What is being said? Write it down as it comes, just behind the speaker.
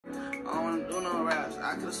don't wanna do no raps.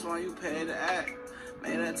 I could've sworn you paid to act.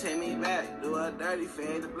 Made her take me back, do her dirty,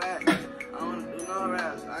 fade to black. I don't wanna do no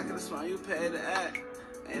raps. I could've sworn you paid to act.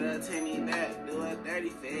 Made her take me back, do her dirty,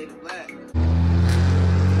 fade to black.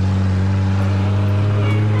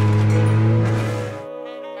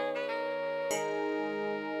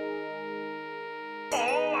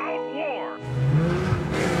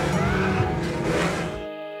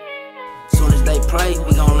 Play,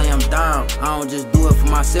 we gon' lay them down. I don't just do it for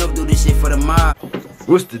myself, do this shit for the mob.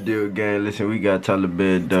 What's the deal, gang? Listen, we got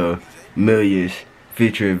Talibando, Millions,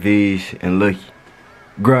 featuring Veeze and Lucky.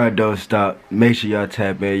 Grind don't stop. Make sure y'all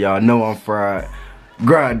tap in. Y'all know I'm fried.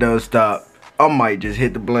 Grind don't stop. I might just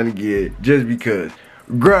hit the blunt again, just because.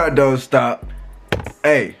 Grind don't stop.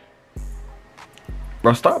 Hey.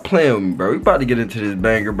 Bro, stop playing with me, bro. We about to get into this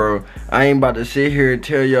banger, bro. I ain't about to sit here and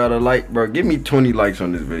tell y'all to like, bro. Give me 20 likes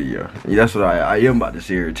on this video. That's what I am about to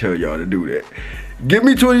sit here and tell y'all to do that. Give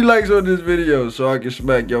me 20 likes on this video so I can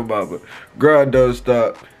smack your mama. Grind don't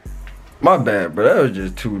stop. My bad, bro. That was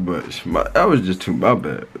just too much. My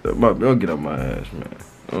bad. Don't get on my ass, man.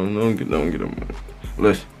 Don't get on my ass.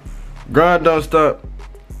 Listen. Grind don't stop.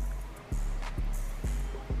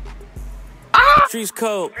 Streets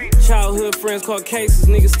cold, childhood friends caught cases,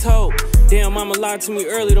 niggas told. Damn, mama lied to me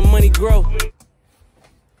early, the money grow.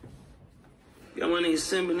 Got my nigga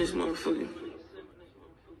simping this motherfucker.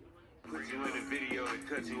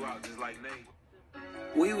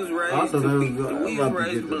 We was raised to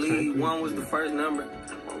believe one was the first number.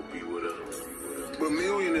 But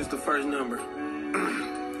million is the first number.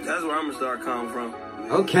 That's where I'ma start coming from.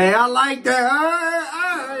 Okay, I like that.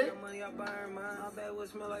 Alright.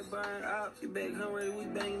 Smell like burn out. She back home ready, we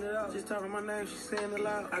banging it out. Just talking my name, she saying it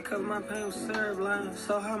loud. I cover my pain with syrup line.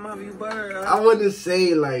 So how my view bird out. I wanna say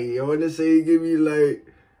give me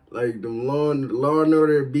like them Law and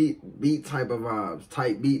Order beat type of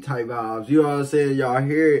vibes, beat type vibes. You know what I'm saying? Y'all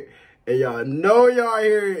hear it and y'all know y'all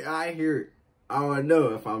hear it. I hear it. I don't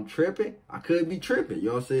know if I'm tripping. I could be tripping. You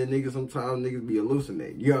know what I'm saying? Niggas, sometimes niggas be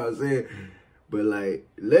hallucinating. You know what I'm saying? But like,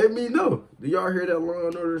 let me know. Do y'all hear that Law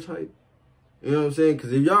and Order type? You know what I'm saying?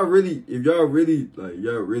 Cause if y'all really,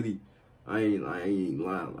 I ain't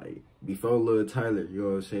lying. Like, before Lil Tyler, you know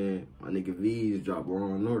what I'm saying? My nigga Veeze dropped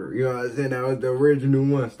Law and Order. You know what I'm saying? That was the original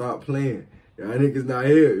one. Stop playing. Y'all niggas not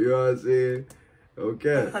here. You know what I'm saying?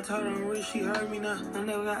 Okay. I told her I'm rich, she heard me now. I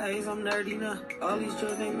never got A's, I'm nerdy now. All these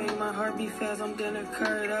drugs, they make my heart beat fast, I'm gonna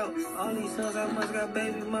curd out. All these sons, I must got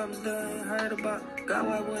baby moms that I ain't heard about. Got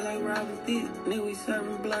white boy like Robin Thicke, nigga, we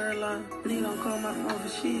serving blurred line. Nigga don't call my phone for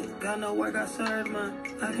shit, got no work, I served mine.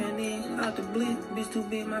 I can't even out the blitz, bitch too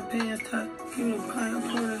big, my pants tight. Give me a pint, I'm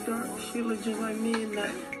pouring it dark, shit look just like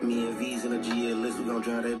midnight. Me and Veeze in the GL list, we gon'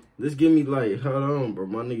 try that. This give me like, hold on, bro,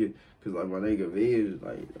 my nigga. Cause like my nigga Veeze,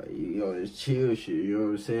 like you know, this chill shit, you know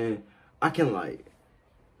what I'm saying? I can like,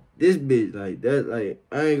 this bitch, like that, like,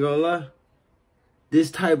 I ain't gonna lie. This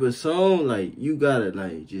type of song, like, you gotta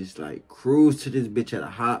like, just like cruise to this bitch at a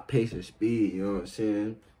hot pace and speed, you know what I'm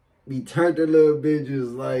saying? Be turned a little bit,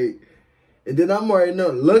 just like, and then I'm already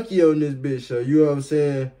not lucky on this bitch, so you know what I'm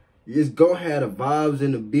saying? You just go have the vibes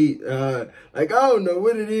and the beat, like, I don't know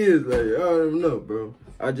what it is, like, I don't know, bro.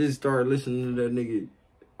 I just started listening to that nigga,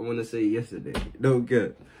 I want to say yesterday. Don't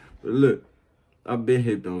get. But look, I've been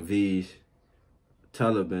hipped on Veeze.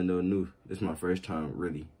 Talibando new. This is my first time,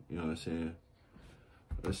 really. You know what I'm saying?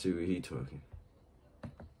 Let's see what he talking.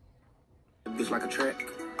 Bitch like a track.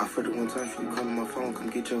 I fed her one time, she call on my phone, come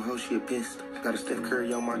get your hoe, she a pissed. Got a Steph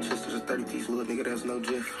Curry on my chest, there's a 30-piece little nigga, that's no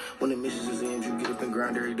jiff. When the missions is in, you get up and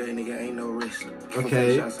grind every day, nigga, ain't no risk.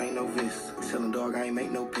 Okay. Shots ain't no vis. Selling dog, I ain't make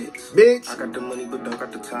no pits. Bitch. I got the money, but don't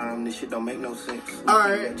got the time, this shit don't make no sense.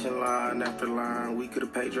 Alright. Line after line, we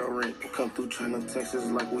could've paid your rent. Come through trying to Texas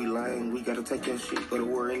like we lying. We gotta take your shit, go to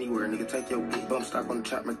war anywhere, nigga, take your beat. Bump stock on the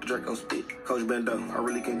chop, make the Draco spit. Coach Bando, I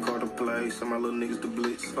really can call the play. Some of my little niggas to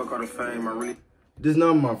blitz. Fuck all the fame, I really... This is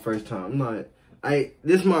not my first time.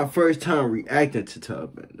 This is my first time reacting to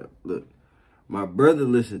Talibando. Look, my brother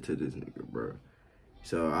listened to this nigga, bro.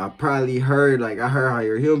 So I probably heard, like, I heard how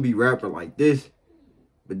he'll be rapping like this.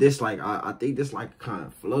 But this, like, I think this, like, kind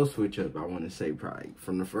of flow switch up, I want to say, probably,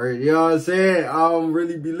 from the first, you know what I'm saying? I don't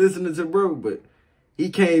really be listening to bro, but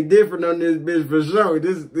he came different on this bitch for sure.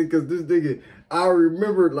 Because this nigga, I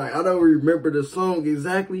remember, like, I don't remember the song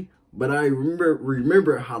exactly, but I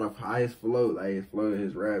remember how the highest flow, like his flow in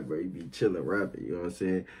his rap, bro. He be chilling rapping, you know what I'm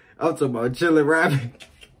saying? I'm talking about chilling rapping.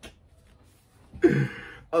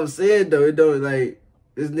 I'm saying though, it don't like,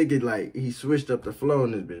 this nigga like, he switched up the flow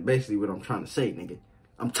in this bitch. Basically what I'm trying to say, nigga.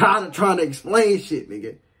 I'm tired of trying to explain shit,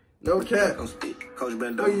 nigga. No cap. Coach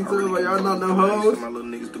Bando. What you talking about? Y'all not no hoes? My little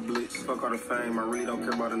niggas the blitz. Fuck all the fame. I really don't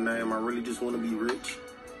care about the name. I really just want to be rich.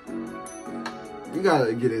 You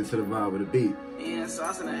gotta get into the vibe with the beat. Me and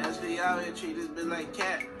Sauce and the SV out here treat this bitch like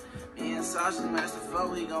cat. Me and Sauce is Master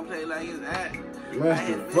Foe, he gon' play like his act.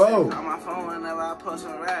 Master Foe. On my phone whenever I post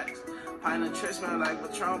some racks. Pint of Trish smell like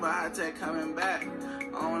Patron, but high tech coming back.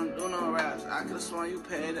 I don't wanna do no raps. I could've sworn you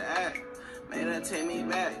paid to act. Made her take me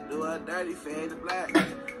back, do her dirty, fade to black. I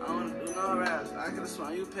don't wanna do no raps. I could've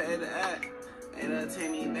sworn you paid to act. Made her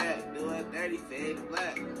take me back, do her dirty, fade to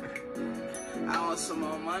black. I want some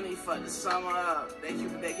more money, fuck the summer up. They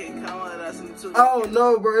can come with us in 2 Oh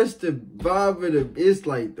no, bro, it's the vibe of the, it's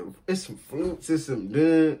like the, it's some flutes, it's some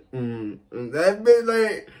that bitch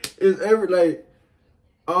like, it's every like,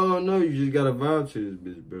 I don't know, you just gotta vibe to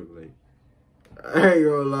this bitch, bro. Like, I ain't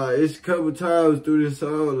gonna lie, it's a couple times through this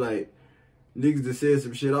song, like, niggas that said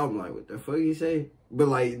some shit, I'm like, what the fuck he say? But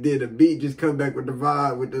like, then the beat just come back with the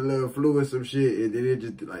vibe, with the little flu and some shit, and then it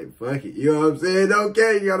just like, fuck it. You know what I'm saying? Don't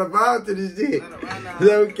care, you gotta vibe to this shit.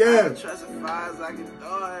 Don't care. I trust the fires I can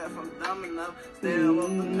throw it if I'm dumb enough. Stay up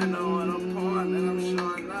with the pinto when I'm pouring, then I'm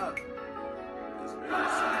showing up. I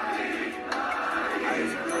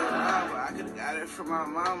used to be a robber, I could've got it from my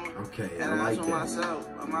mama. Okay, and I like for that. myself,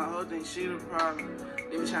 but my whole thing, she the problem.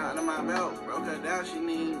 They be trying under my belt, broke her down, she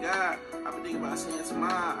need God. I been thinking about seeing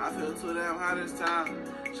tomorrow, I feel too damn hot this time.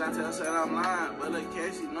 Chantel said I'm lying, but look,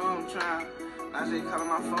 Casey, know I'm trying. Now they calling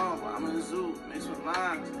my phone, but I'm in the zoo, mixed with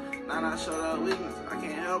lines. Now I show that weakness, I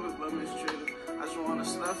can't help it but mistreat her. I just wanna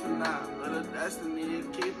stuff it now, but a destiny to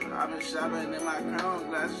keep her. I've been shopping in my crown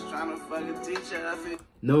glasses, trying to fuck a teacher. I feel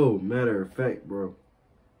No, matter of fact, bro.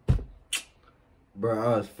 Bro,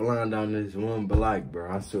 I was flying down this one block,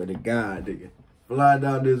 bro. I swear to God, nigga. Flying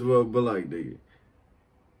down this one block, nigga.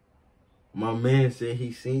 My man said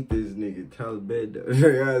he seen this nigga, Talibando.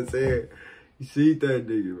 You know what I'm saying? He seen that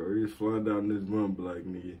nigga, bro. He was flying down this one block,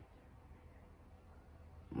 nigga.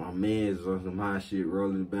 My man's on some high shit,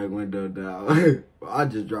 rolling the back window down. I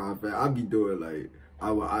just drive fast. I be doing like,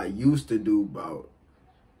 I used to do about,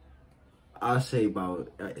 I say about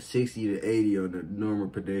 60 to 80 on the normal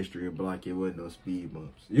pedestrian block. It wasn't no speed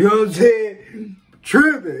bumps. You know what I'm saying?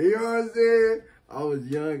 Tripping, you know what I'm saying? I was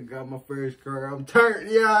young, got my first car. I'm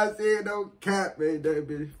turned, you know what I'm saying? Don't cap, man, that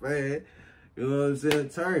bitch fast. You know what I'm saying?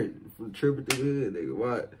 Turned from tripping through the hood, nigga.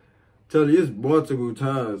 What? Tell you, it's multiple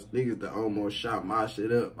times niggas that almost shot my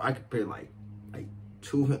shit up. I could pay like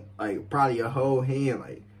two, like probably a whole hand,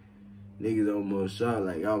 like niggas almost shot.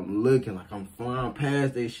 Like I'm looking, like I'm flying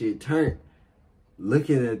past that shit, turned,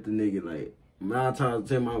 looking at the nigga like 9 times out of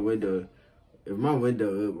 10 my window. If my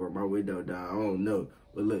window up or my window down, I don't know.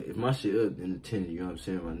 But look, if my shit up, then the 10, you know what I'm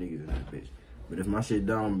saying? My niggas in that bitch. But if my shit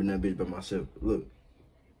down, I'm in that bitch by myself. Look.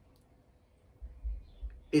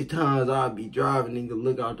 It's times I'll be driving, nigga,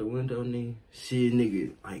 look out the window, nigga. See a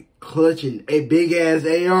nigga, like, clutching a big-ass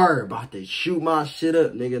AR, about to shoot my shit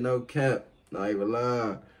up, nigga, no cap. Not even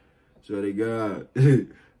lying. Swear to God. I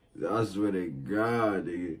swear to God,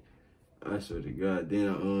 nigga. I swear to God.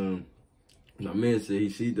 Then, my man said he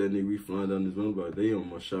see that nigga, we flying down this one block. They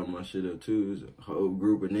almost shot my shit up, too. It was a whole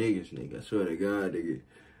group of niggas, nigga. I swear to God, nigga.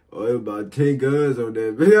 Oh, it was about 10 guns on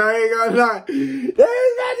that bitch. I ain't gonna lie. They ain't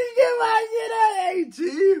got to get my shit out. They ain't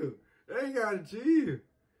chill. They ain't gotta chill.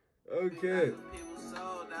 Okay. people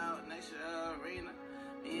sold out next to the arena.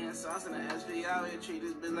 Me and Sauce and the SV out here treat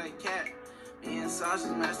this bitch like cat. Me and Sauce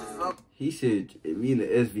is Master Foe. He said, me and the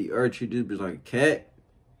SVR treat this bitch like a cat.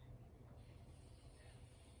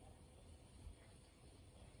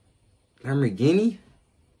 Lamborghini?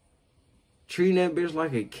 Treating that bitch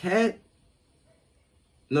like a cat?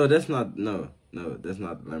 No, that's not, no, that's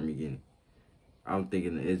not the Lamborghini. I'm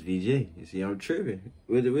thinking the SVJ. You see, I'm tripping.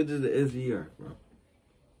 What is the SVR, bro?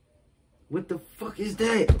 What the fuck is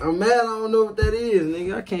that? I'm mad I don't know what that is,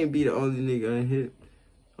 nigga. I can't be the only nigga unhit.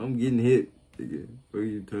 I'm getting hit, nigga. What are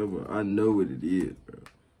you talking about? I know what it is, bro.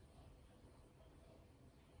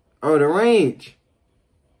 Oh, the range.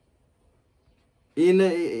 He in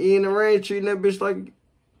the range treating that bitch like...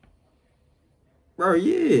 Bro,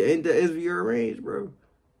 yeah, ain't the SVR range, bro.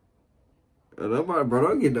 Nobody, bro,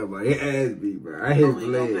 don't get nobody ass beat, bro. I hate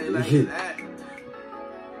playing this shit.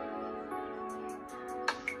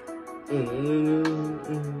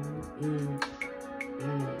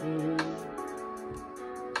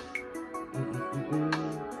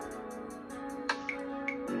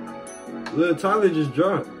 Lil Tyler just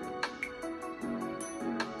dropped.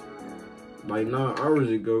 Like 9 hours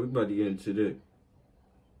ago, we about to get into that.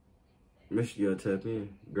 Make sure y'all tap in.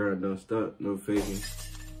 Grind don't stop, no faking.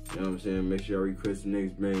 You know what I'm saying? Make sure y'all request the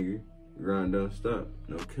next banger. Grind don't stop,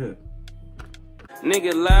 no cut.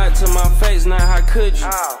 Nigga lied to my face, now how could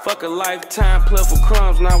you? Fuck a lifetime, play for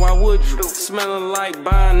crumbs, now why would you? Smelling like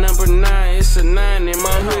bond number 9, it's a 9 in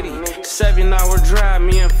my hoodie. 7-hour drive,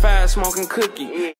 me and 5 smoking cookie.